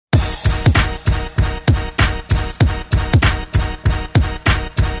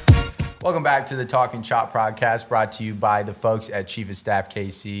Welcome back to the Talking Chop podcast, brought to you by the folks at Chief of Staff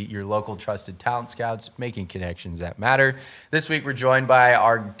KC, your local trusted talent scouts, making connections that matter. This week, we're joined by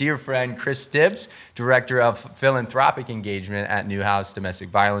our dear friend, Chris Stibbs, Director of Philanthropic Engagement at Newhouse Domestic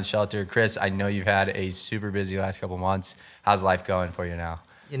Violence Shelter. Chris, I know you've had a super busy last couple months. How's life going for you now?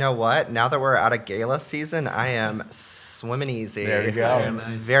 You know what? Now that we're out of gala season, I am swimming easy. There you go. I am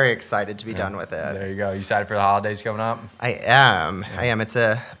very excited to be done with it. There you go. You excited for the holidays coming up? I am. It's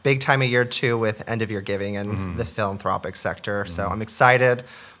a big time of year, too, with end-of-year giving and the philanthropic sector. So I'm excited,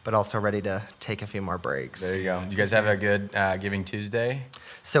 but also ready to take a few more breaks. There you go. You guys have a good Giving Tuesday?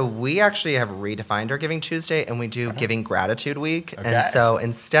 So we actually have redefined our Giving Tuesday, and we do Giving Gratitude Week. Okay. And so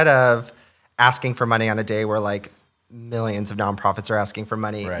instead of asking for money on a day where, like, millions of nonprofits are asking for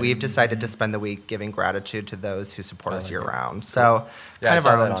money, Right. we've decided to spend the week giving gratitude to those who support us year-round. So Yeah, kind I of saw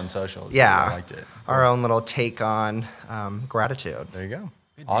our that own, on socials. yeah, I liked it. our own little take on gratitude. There you go.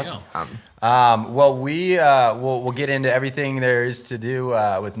 Good Awesome. deal. Well, we'll get into everything there is to do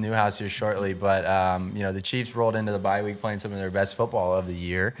with Newhouse here shortly, but the Chiefs rolled into the bye week playing some of their best football of the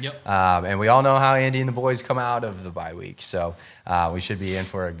year. Yep. And we all know how Andy and the boys come out of the bye week, so we should be in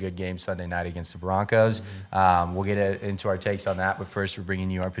for a good game Sunday night against the Broncos. We'll get into our takes on that, but first we're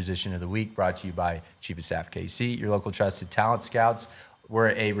bringing you our position of the week, brought to you by Chief of Staff KC, your local trusted talent scouts.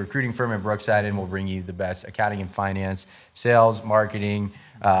 We're a recruiting firm in Brookside, and we'll bring you the best accounting and finance, sales, marketing,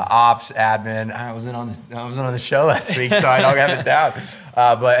 ops, admin. I wasn't on the show last week, so I don't have it down.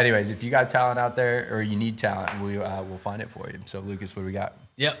 But anyways, if you got talent out there or you need talent, we'll find it for you. So Lucas, what do we got?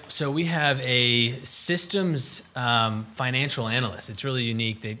 Yep. So we have a systems financial analyst. It's really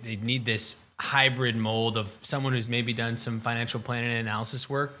unique. They need this hybrid mold of someone who's maybe done some financial planning and analysis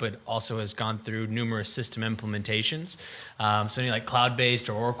work, but also has gone through numerous system implementations. So any like cloud-based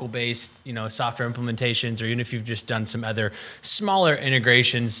or Oracle-based, software implementations, or even if you've just done some other smaller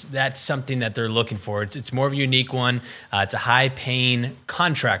integrations, that's something that they're looking for. It's more of a unique one. It's a high-paying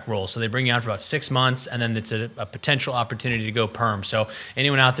contract role. So they bring you on for about 6 months, and then it's a potential opportunity to go perm. So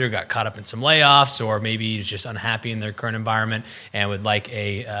anyone out there who got caught up in some layoffs, or maybe is just unhappy in their current environment and would like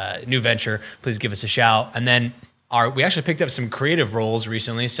a new venture, please give us a shout. And then we actually picked up some creative roles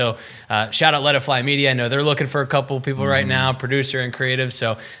recently. So shout out Let It Fly Media. I know they're looking for a couple people right now, producer and creative.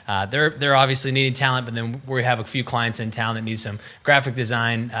 So they're obviously needing talent, but then we have a few clients in town that need some graphic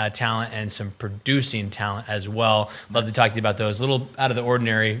design talent and some producing talent as well. Love to talk to you about those. A little out of the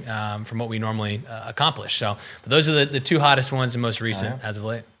ordinary from what we normally accomplish. So but those are the two hottest ones and most recent as of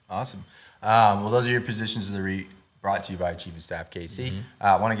late. Awesome. Well, those are your positions of the brought to you by Chief of Staff KC.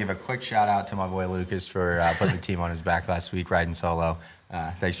 I want to give a quick shout out to my boy Lucas for putting the team on his back last week, riding solo.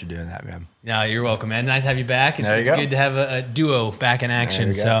 Thanks for doing that, man. No, you're welcome, man. Nice to have you back. It's go. good to have a duo back in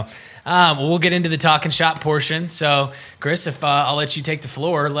action. So we'll get into the talking shop portion. So, Chris, if I'll let you take the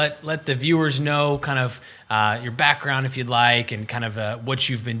floor, let the viewers know kind of your background, if you'd like, and kind of what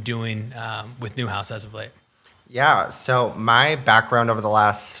you've been doing with Newhouse as of late. Yeah, so my background over the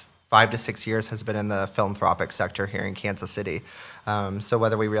last 5 to 6 years has been in the philanthropic sector here in Kansas City. So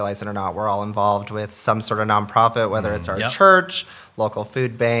whether we realize it or not, we're all involved with some sort of nonprofit, whether it's our church, local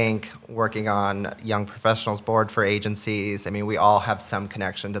food bank, working on Young Professionals Board for agencies. I mean, we all have some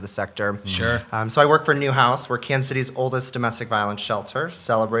connection to the sector. Sure. So I work for Newhouse. We're Kansas City's oldest domestic violence shelter,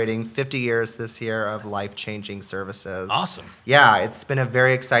 celebrating 50 years this year of life-changing services. Awesome. Yeah, it's been a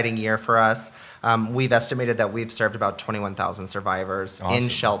very exciting year for us. We've estimated that we've served about 21,000 survivors in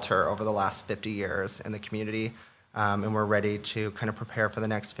shelter over the last 50 years in the community, and we're ready to kind of prepare for the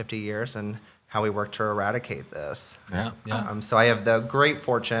next 50 years and how we work to eradicate this. So I have the great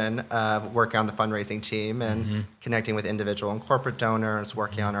fortune of working on the fundraising team and connecting with individual and corporate donors,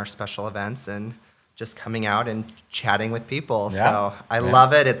 working on our special events, and just coming out and chatting with people. So I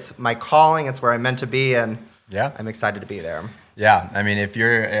love it. It's my calling. It's where I'm meant to be, and I'm excited to be there. Yeah, I mean, if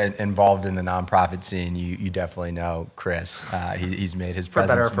you're involved in the nonprofit scene, you definitely know Chris. He's made his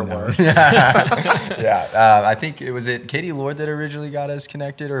presence. For better or for worse. I think it was Katie Lord that originally got us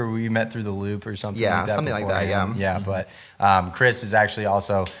connected, or we met through the Loop or something like that. Yeah, something like that, Yeah, but Chris is actually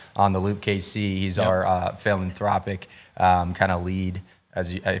also on the Loop KC. He's our philanthropic kind of lead,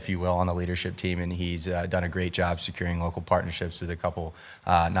 if you will, on the leadership team, and he's done a great job securing local partnerships with a couple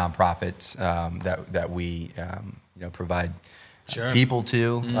nonprofits that we provide Sure. people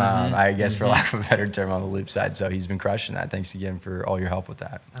too. I guess for lack of a better term, on the Loop side. So he's been crushing that. Thanks again for all your help with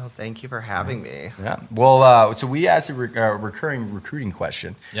that. Oh, thank you for having me. Yeah. Well, so we asked a recurring recruiting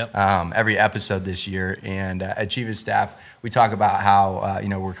question every episode this year, and at Chiva's staff, we talk about how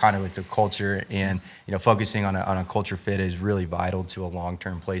we're it's a culture, and focusing on a culture fit is really vital to a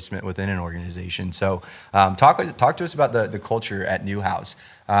long-term placement within an organization. So, talk to us about the culture at Newhouse.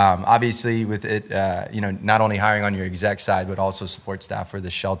 Obviously, with it, not only hiring on your exec side, but also support staff for the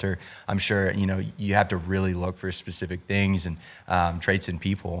shelter. I'm sure you have to really look for specific things and traits in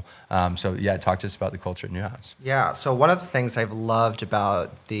people. So yeah, talk to us about the culture at Newhouse. Yeah. So one of the things I've loved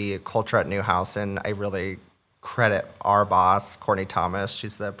about the culture at Newhouse, and I really credit our boss, Courtney Thomas,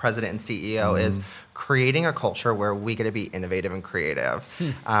 she's the president and CEO, is creating a culture where we get to be innovative and creative.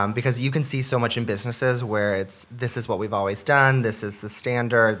 Because you can see so much in businesses where this is what we've always done, this is the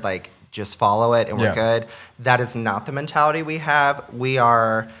standard, like just follow it and we're good. That is not the mentality we have.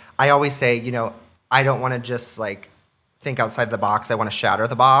 I always say, I don't want to just think outside the box, I want to shatter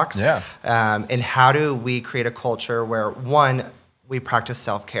the box. Yeah. And how do we create a culture where, one, we practice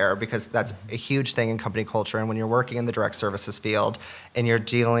self-care, because that's a huge thing in company culture. And when you're working in the direct services field and you're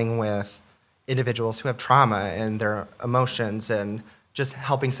dealing with individuals who have trauma and their emotions and just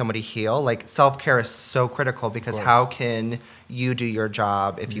helping somebody heal, self-care is so critical, because how can you do your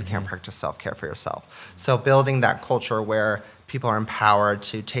job if you can't practice self-care for yourself? So building that culture where people are empowered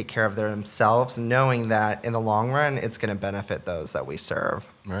to take care of themselves, knowing that in the long run, it's going to benefit those that we serve.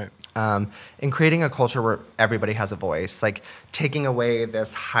 Right. And creating a culture where everybody has a voice, taking away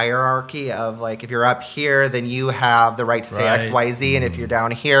this hierarchy of if you're up here, then you have the right to say X, Y, Z, and if you're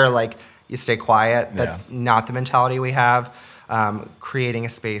down here, you stay quiet. That's not the mentality we have. Creating a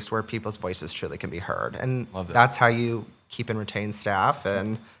space where people's voices truly can be heard. And that's how you keep and retain staff,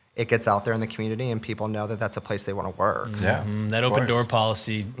 and it gets out there in the community and people know that that's a place they want to work. Yeah. That open door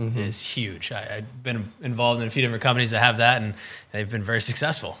policy is huge. I've been involved in a few different companies that have that, and they've been very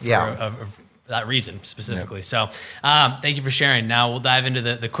successful for that reason specifically. Yep. So thank you for sharing. Now we'll dive into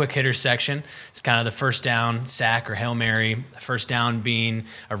the quick hitter section. It's kind of the first down, sack, or Hail Mary. First down being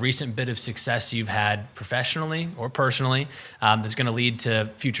a recent bit of success you've had professionally or personally that's going to lead to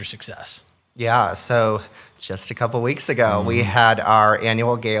future success. Yeah, so just a couple weeks ago, we had our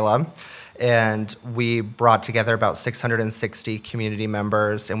annual gala, and we brought together about 660 community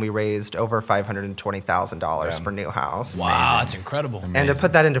members, and we raised over $520,000 for Newhouse. Wow, that's incredible. Amazing. And to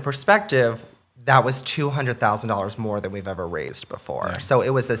put that into perspective, that was $200,000 more than we've ever raised before. Yeah. So it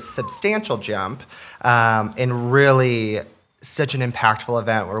was a substantial jump, and really such an impactful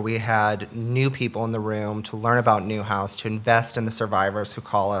event where we had new people in the room to learn about Newhouse, to invest in the survivors who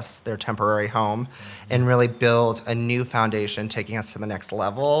call us their temporary home, and really build a new foundation, taking us to the next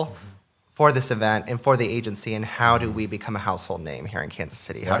level for this event and for the agency. And how do we become a household name here in Kansas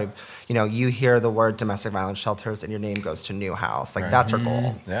City? How do you hear the word domestic violence shelters and your name goes to Newhouse? That's our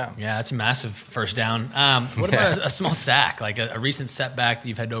goal. Yeah, that's a massive first down. What about a small sack, a recent setback that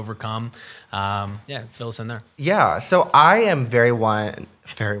you've had to overcome? Fill us in there. Yeah, so I am very one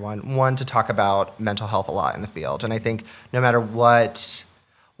to talk about mental health a lot in the field, and I think no matter what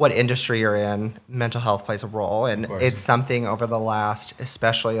industry you're in, mental health plays a role, and it's something over the last,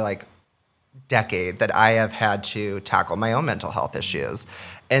 especially decade, that I have had to tackle my own mental health issues.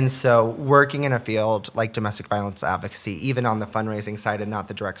 And so working in a field like domestic violence advocacy, even on the fundraising side and not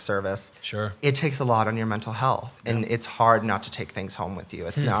the direct service, it takes a lot on your mental health. And it's hard not to take things home with you.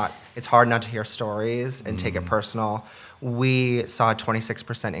 It's hard not to hear stories and take it personal. We saw a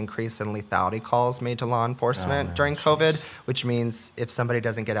 26% increase in lethality calls made to law enforcement during COVID, which means if somebody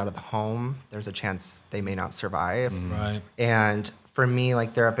doesn't get out of the home, there's a chance they may not survive. Right. And for me,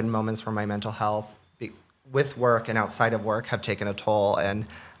 there have been moments where my mental health with work and outside of work have taken a toll, and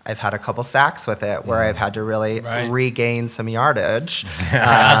I've had a couple sacks with it where I've had to really regain some yardage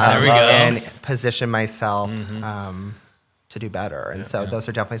there we go. and position myself to do better. And so those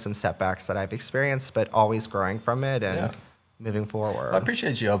are definitely some setbacks that I've experienced, but always growing from it and moving forward. Well, I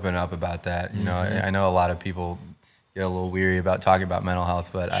appreciate you opening up about that. I know a lot of people get a little weary about talking about mental health,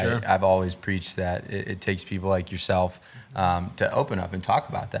 but I've always preached that it takes people like yourself to open up and talk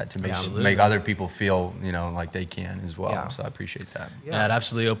about that, to make other people feel like they can as well. Yeah. So I appreciate that. Yeah, it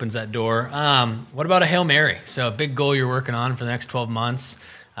absolutely opens that door. What about a Hail Mary? So a big goal you're working on for the next 12 months.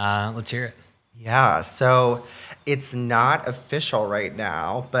 Let's hear it. Yeah, so it's not official right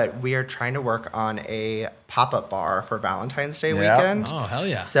now, but we are trying to work on a pop-up bar for Valentine's Day weekend. Oh, hell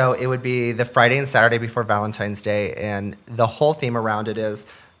yeah. So it would be the Friday and Saturday before Valentine's Day, and the whole theme around it is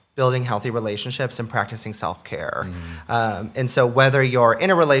building healthy relationships and practicing self-care. And so whether you're in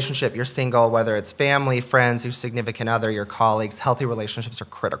a relationship, you're single, whether it's family, friends, your significant other, your colleagues, healthy relationships are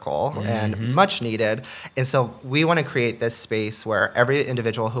critical and much needed. And so we want to create this space where every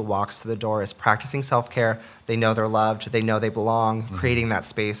individual who walks through the door is practicing self-care. They know they're loved, they know they belong, creating that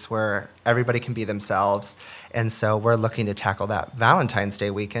space where everybody can be themselves. And so we're looking to tackle that Valentine's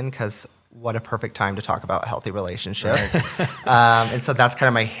Day weekend, because what a perfect time to talk about healthy relationships. And so that's kind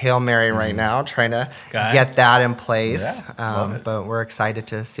of my Hail Mary right now, trying to get that in place. But we're excited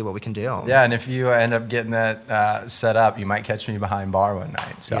to see what we can do. Yeah, and if you end up getting that set up, you might catch me behind bar one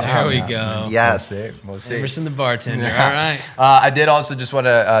night. So there we go. Yes. We'll see. Emerson the bartender. All right. I did also just want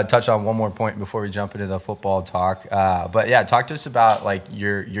to touch on one more point before we jump into the football talk. But yeah, talk to us about like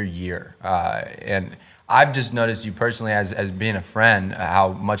your year. And I've just noticed you personally as being a friend, how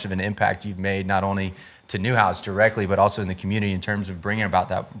much of an impact you've made, not only to Newhouse directly, but also in the community in terms of bringing about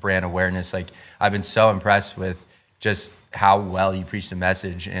that brand awareness. Like, I've been so impressed with just how well you preach the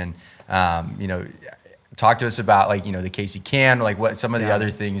message. And, talk to us about like, the Casey Can, like what some of the other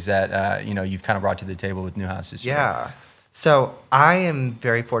things that, you've kind of brought to the table with Newhouse this year. Yeah. So I am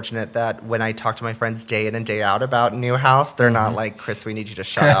very fortunate that when I talk to my friends day in and day out about Newhouse, they're not like, Chris, we need you to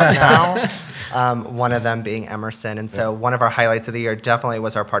shut up now. One of them being Emerson. And so one of our highlights of the year definitely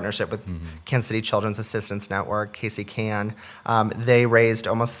was our partnership with Kansas City Children's Assistance Network, Casey Can. They raised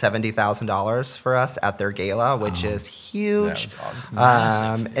almost $70,000 for us at their gala, which is huge. That was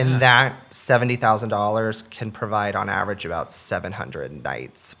awesome. And that $70,000 can provide on average about 700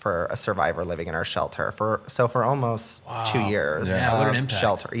 nights for a survivor living in our shelter for almost 2 years what an impact.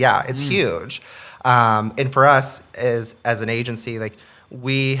 shelter. Yeah, it's huge. And for us as an agency, like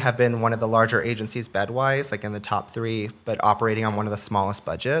we have been one of the larger agencies bed-wise, like in the top 3, but operating on one of the smallest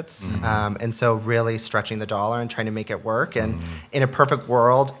budgets. And so really stretching the dollar and trying to make it work. And in a perfect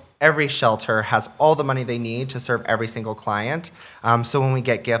world, every shelter has all the money they need to serve every single client. So when we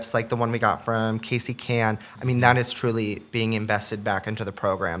get gifts like the one we got from Casey Can, I mean, that is truly being invested back into the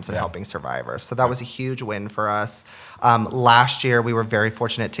programs and helping survivors. So that was a huge win for us. Last year, we were very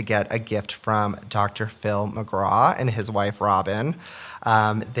fortunate to get a gift from Dr. Phil McGraw and his wife, Robin.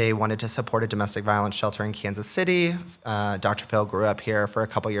 They wanted to support a domestic violence shelter in Kansas City. Dr. Phil grew up here for a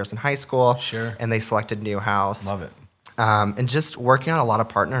couple years in high school. Sure. And they selected Newhouse. Love it. And just working on a lot of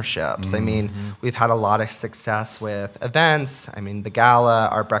partnerships. I mean, we've had a lot of success with events. I mean, the gala,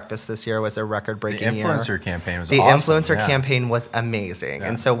 our breakfast this year was a record-breaking year. The influencer campaign was awesome. awesome. The influencer campaign was amazing.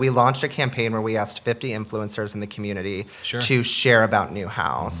 And so we launched a campaign where we asked 50 influencers in the community to share about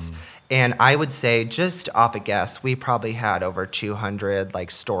Newhouse. And I would say, just off a guess, we probably had over 200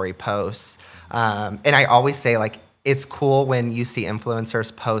 like story posts. And I always say, like, it's cool when you see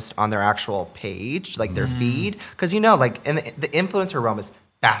influencers post on their actual page, like their feed, because like, and the influencer realm is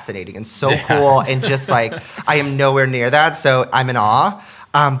fascinating and so cool, and just like I am nowhere near that, so I'm in awe.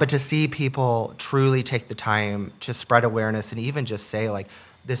 But to see people truly take the time to spread awareness and even just say like,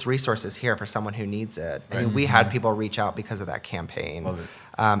 this resource is here for someone who needs it. I mean, we had people reach out because of that campaign. Love it.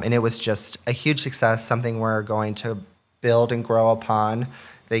 And it was just a huge success, something we're going to build and grow upon.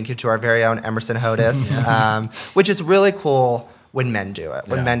 Thank you to our very own Emerson Hodis, which is really cool when men do it,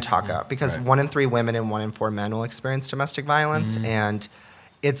 when men talk up, because 1 in 3 women and 1 in 4 men will experience domestic violence, and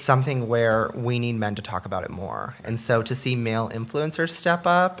it's something where we need men to talk about it more. And so to see male influencers step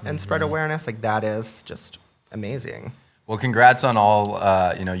up and spread awareness, like that is just amazing. Well, congrats on all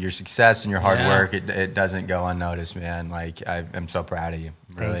your success and your hard work. It doesn't go unnoticed, man. Like I'm so proud of you.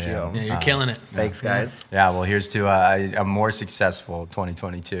 Really Thank you. am. Yeah, you're killing it. Thanks, guys. Yeah, well, here's to a more successful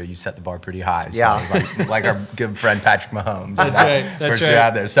 2022. You set the bar pretty high. So Yeah. like our good friend Patrick Mahomes. That's right. That's for right. sure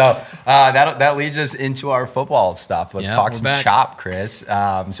out there. So that leads us into our football stuff. Let's talk we're some back. chop, Chris.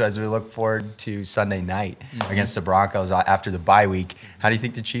 So as we look forward to Sunday night against the Broncos after the bye week, how do you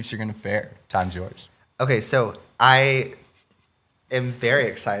think the Chiefs are going to fare? Time's yours. Okay, so I am very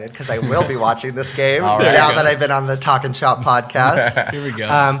excited because I will be watching this game All right. now that I've been on the Talk and Chop podcast. Here we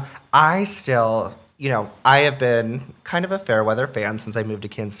go. I still, I have been kind of a fair weather fan since I moved to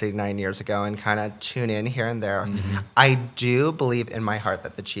Kansas City 9 years ago and kind of tune in here and there. I do believe in my heart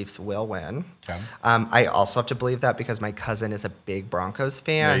that the Chiefs will win. Okay. I also have to believe that because my cousin is a big Broncos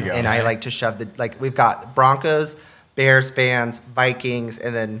fan, There you go. and I like to shove we've got Broncos, Bears fans, Vikings,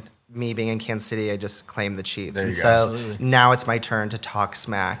 and then me being in Kansas City, I just claim the Chiefs. There you And go. so Absolutely. now it's my turn to talk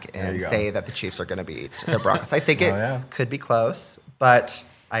smack and you go. say that the Chiefs are going to beat the Broncos. I think it yeah. could be close, but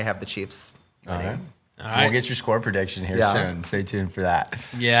I have the Chiefs winning. All right. All right. We'll get your score prediction here soon. Stay tuned for that.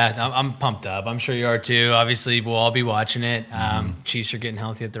 Yeah, I'm pumped up. I'm sure you are too. Obviously, we'll all be watching it. Chiefs are getting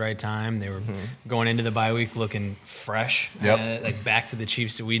healthy at the right time. They were going into the bye week looking fresh, like back to the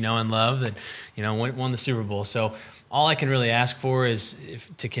Chiefs that we know and love that, won the Super Bowl. So all I can really ask for is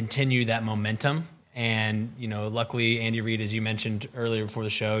to continue that momentum. And, luckily, Andy Reid, as you mentioned earlier before the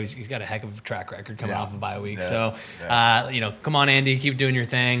show, he's got a heck of a track record coming off of bye week. Yeah. So, come on, Andy, keep doing your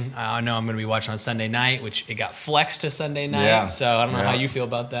thing. I know I'm going to be watching on Sunday night, which it got flexed to Sunday night. Yeah. So I don't know how you feel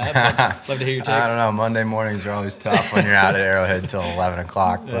about that, but love to hear your takes. I don't know. Monday mornings are always tough when you're out at Arrowhead until 11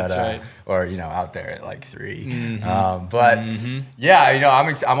 o'clock. But, That's right. Or, out there at like 3.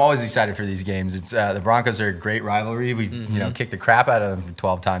 Yeah, I'm always excited for these games. It's the Broncos are a great rivalry. We, kicked the crap out of them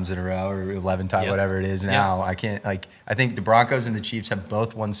 12 times in a row or 11 times, whatever it is now. I can't, I think the Broncos and the Chiefs have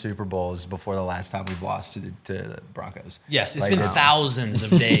both won Super Bowls before the last time we've lost to the Broncos. Yes, it's been thousands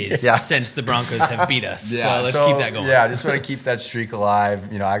of days since the Broncos have beat us. So let's keep that going. Yeah, I just want to keep that streak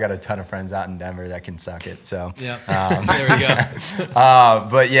alive. I got a ton of friends out in Denver that can suck it. So there we go.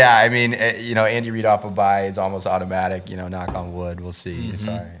 But yeah, I mean, Andy Reid off a bye is almost automatic. Knock on wood. We'll see.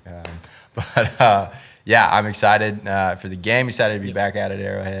 Sorry, but yeah, I'm excited for the game. Excited to be back at it,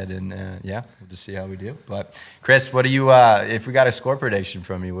 Arrowhead, and we'll just see how we do. But Chris, what do you? If we got a score prediction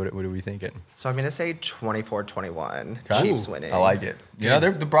from you, what are we thinking? So I'm going to say 24-21. Okay. Chiefs winning. I like it.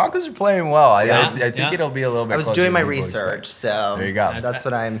 The Broncos are playing well. I think it'll be a little bit. I was closer doing my than people research, expect. so There you go. That's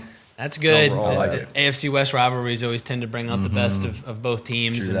what I'm. That's good. Overall, I like The AFC West rivalries always tend to bring out the best of both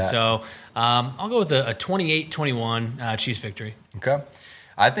teams. True and that. so I'll go with a 28-21 Chiefs victory. Okay.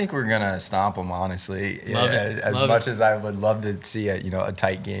 I think we're gonna stomp them. Honestly, Love it. As Love much it. as I would love to see a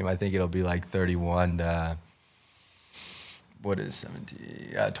tight game, I think it'll be like 31 to what is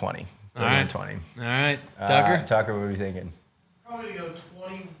 17? 20. 31 20. All right. Tucker? Tucker, what are we thinking? Probably go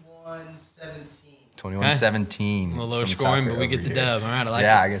 21-17. 21-17. A little lower from scoring, Tucker but we over get the here. dub. All right, I like it.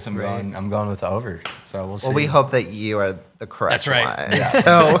 I guess I'm going with the over. So we'll see. Well, we hope that you are the correct That's right. one. Yeah.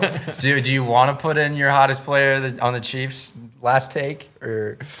 So Do you want to put in your hottest player on the Chiefs last take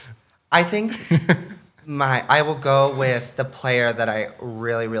or? I think I will go with the player that I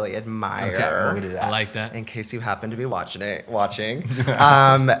really, really admire. Okay, we'll do that. I like that. In case you happen to be watching.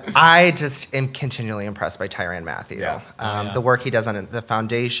 I just am continually impressed by Tyrann Mathieu. Yeah. The work he does on the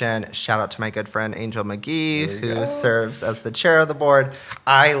foundation. Shout out to my good friend Angel McGee, There you who go. serves as the chair of the board.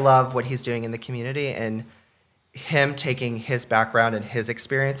 I love what he's doing in the community and him taking his background and his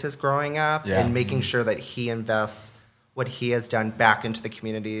experiences growing up and making sure that he invests what he has done back into the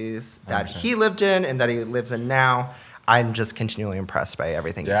communities that 100%. he lived in and that he lives in now. I'm just continually impressed by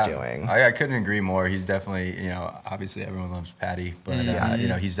everything he's doing. I couldn't agree more. He's definitely, obviously everyone loves Patty, but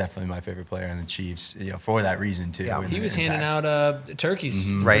he's definitely my favorite player in the Chiefs, for that reason too. Yeah. and He the was handing impact. out turkeys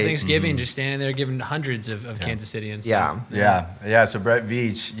for Right. Thanksgiving, just standing there giving hundreds of Kansas Cityans. Yeah. So Brett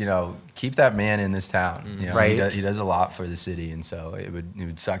Veach, keep that man in this town. Right. He does a lot for the city, and so it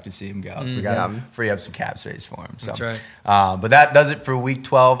would suck to see him go. We got to free up some cap space for him. So. That's right. But that does it for Week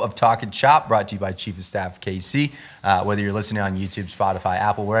 12 of Talkin' Chop, brought to you by Chief of Staff KC. Whether you're listening on YouTube, Spotify,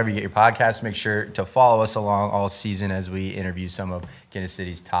 Apple, wherever you get your podcasts, make sure to follow us along all season as we interview some of Kansas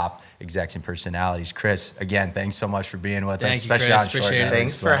City's top execs and personalities. Chris, again, thanks so much for being with us, Thank you, especially Chris. on short Appreciate it. notice.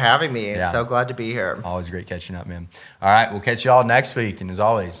 Thanks for But having me. Yeah. So glad to be here. Always great catching up, man. All right, we'll catch you all next week. And as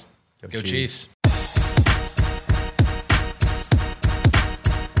always, Go Chiefs.